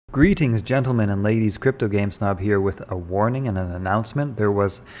Greetings, gentlemen and ladies. Crypto Game Snob here with a warning and an announcement. There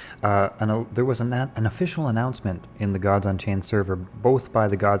was an official announcement in the Gods Unchained server, both by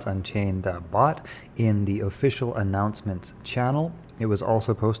the Gods Unchained bot in the official announcements channel. It was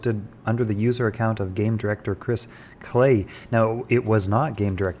also posted under the user account of Game Director Chris Clay. Now, it was not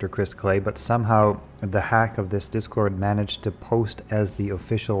Game Director Chris Clay, but somehow the hack of this Discord managed to post as the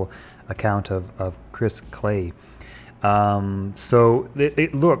official account of Chris Clay. So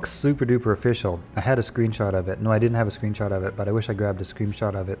it looks super duper official. I had a screenshot of it. No, I didn't have a screenshot of it, but I wish I grabbed a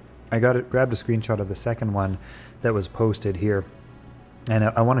screenshot of it. I grabbed a screenshot of the second one that was posted here. And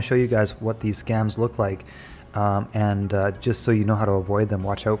I want to show you guys what these scams look like. Just so you know how to avoid them,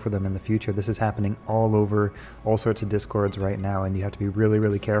 watch out for them in the future. This is happening all over all sorts of Discords right now, and you have to be really,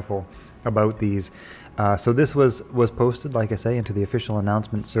 really careful about these. So this was posted, like I say, into the official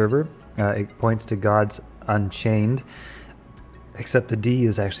announcement server. It points to Gods Unchained, except the D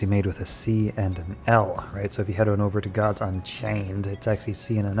is actually made with a C and an L, right? So if you head on over to Gods Unchained, it's actually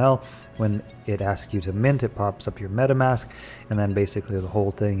C and an L. When it asks you to mint, it pops up your MetaMask, and then basically the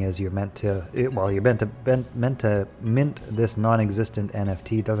whole thing is you're meant to mint this non-existent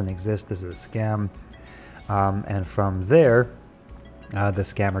NFT. It doesn't exist. This is a scam, and from there, the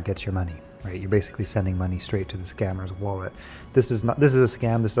scammer gets your money. Right, you're basically sending money straight to the scammer's wallet. This is a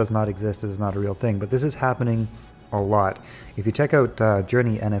scam. This does not exist. This is not a real thing. But this is happening a lot. If you check out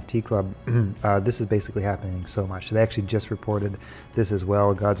Journey NFT Club, this is basically happening so much. They actually just reported this as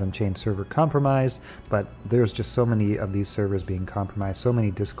well. Gods Unchained server compromised, but there's just so many of these servers being compromised. So many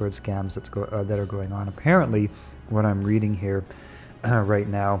Discord scams that are going on. Apparently, what I'm reading here right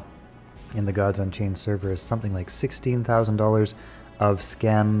now in the Gods Unchained server is something like $16,000 of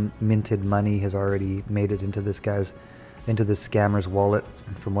scam minted money has already made it into this scammer's wallet,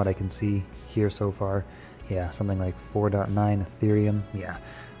 from what I can see here so far. Yeah, something like 4.9 Ethereum. Yeah,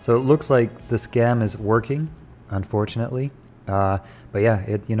 so it looks like the scam is working, unfortunately. But yeah,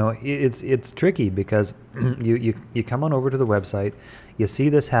 it's tricky because you come on over to the website, you see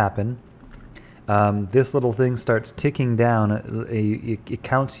this happen. This little thing starts ticking down. It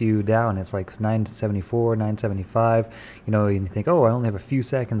counts you down. It's like 974, 975. And you think, oh, I only have a few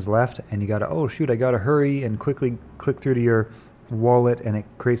seconds left, and you gotta, oh shoot, I gotta hurry and quickly click through to your wallet, and it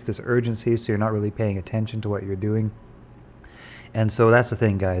creates this urgency, so you're not really paying attention to what you're doing. And so that's the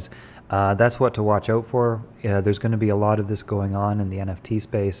thing, guys. That's what to watch out for. There's going to be a lot of this going on in the NFT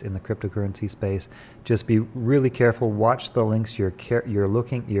space, in the cryptocurrency space. Just be really careful. Watch the links you're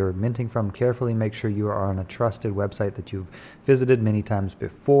minting from carefully. Make sure you are on a trusted website that you've visited many times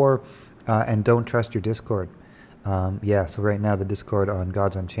before, and don't trust your Discord. Yeah, so right now the Discord on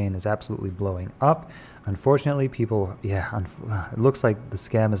Gods Unchained is absolutely blowing up. Unfortunately, people, it looks like the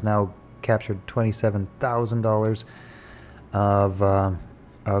scam has now captured $27,000 of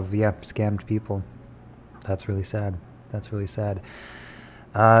scammed people. That's really sad. That's really sad.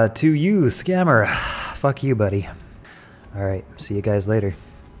 To you, scammer, fuck you, buddy. All right, see you guys later.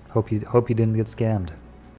 Hope you didn't get scammed.